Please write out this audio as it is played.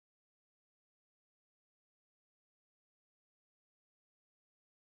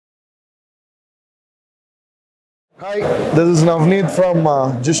Hi, this is Navneet from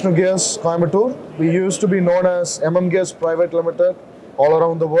Gishnu Gears, Coimbatore. We used to be known as Gears Private Limited all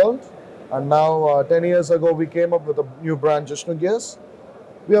around the world. And now, 10 years ago, we came up with a new brand, Gishnu Gears.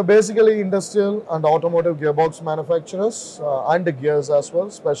 We are basically industrial and automotive gearbox manufacturers and the gears as well,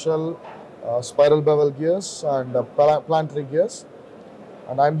 special spiral bevel gears and planetary gears.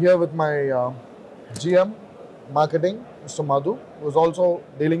 And I'm here with my GM marketing, Mr. Madhu, who is also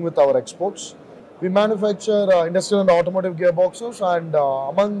dealing with our exports. We manufacture industrial and automotive gearboxes, and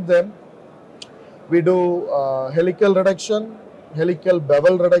among them, we do helical reduction, helical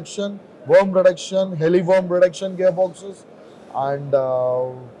bevel reduction, worm reduction, heliworm reduction gearboxes, and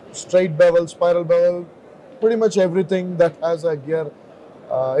straight bevel, spiral bevel, pretty much everything that has a gear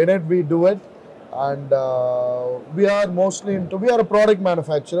in it, we do it. And we are a product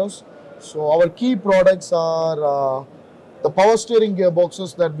manufacturers. So our key products are the power steering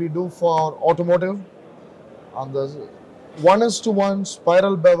gearboxes that we do for automotive, and the 1:1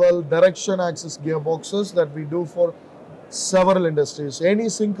 spiral bevel direction axis gearboxes that we do for several industries. Any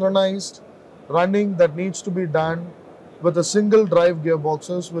synchronized running that needs to be done with a single drive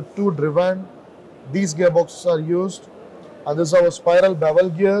gearboxes with two driven, these gearboxes are used. And this is our spiral bevel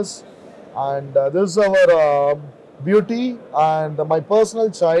gears, and this is our beauty and my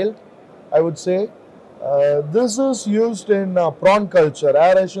personal child, I would say. This is used in prawn culture,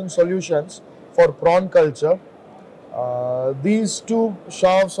 aeration solutions for prawn culture. These two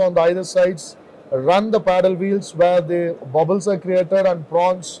shafts on the either sides run the paddle wheels where the bubbles are created and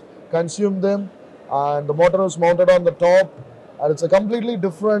prawns consume them, and the motor is mounted on the top, and it's a completely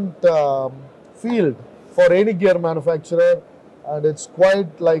different field for any gear manufacturer, and it's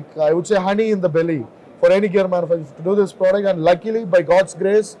quite like, I would say, honey in the belly for any gear manufacturer to do this product. And luckily, by God's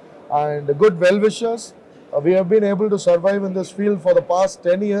grace and good well-wishers, we have been able to survive in this field for the past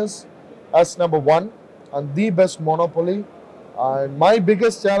 10 years as number one and the best monopoly. And my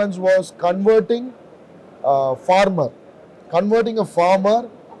biggest challenge was converting a farmer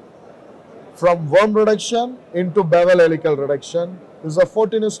from worm reduction into bevel helical reduction. This is a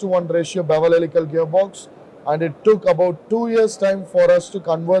 14:1 ratio bevel helical gearbox, and it took about 2 years time for us to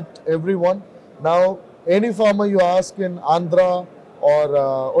convert everyone. Now, any farmer you ask in Andhra or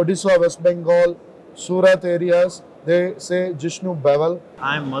Odisha, West Bengal, Surat areas, they say Gishnu Bevel.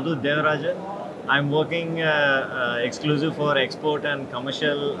 I'm Madhu Devarajan. I'm working exclusive for export and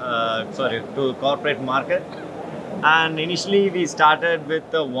commercial, to corporate market. And initially we started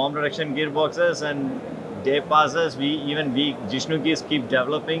with the worm reduction gearboxes, and day passes, we Gishnu Gears keep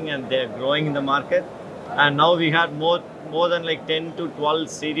developing and they're growing in the market. And now we have more than like 10 to 12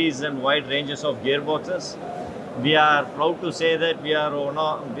 series and wide ranges of gearboxes. We are proud to say that we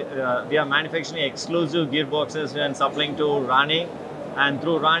are manufacturing exclusive gearboxes and supplying to Rani. And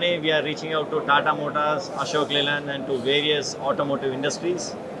through Rani, we are reaching out to Tata Motors, Ashok Leyland, and to various automotive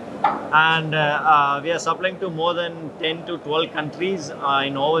industries. And we are supplying to more than 10 to 12 countries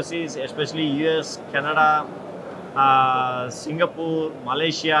in overseas, especially US, Canada, Singapore,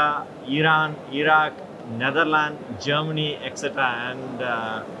 Malaysia, Iran, Iraq, Netherlands, Germany, etc. And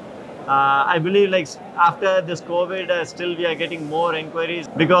I believe like after this COVID, still we are getting more inquiries,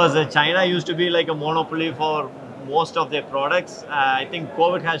 because China used to be like a monopoly for most of their products. I think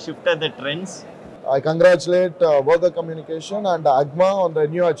COVID has shifted the trends. I congratulate Worker Communication and AGMA on the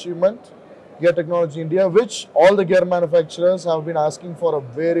new achievement, Gear Technology India, which all the gear manufacturers have been asking for a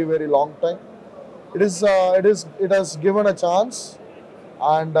very, very long time. It has given a chance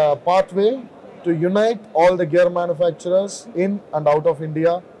and a pathway to unite all the gear manufacturers in and out of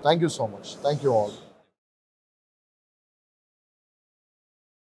India. Thank you so much. Thank you all.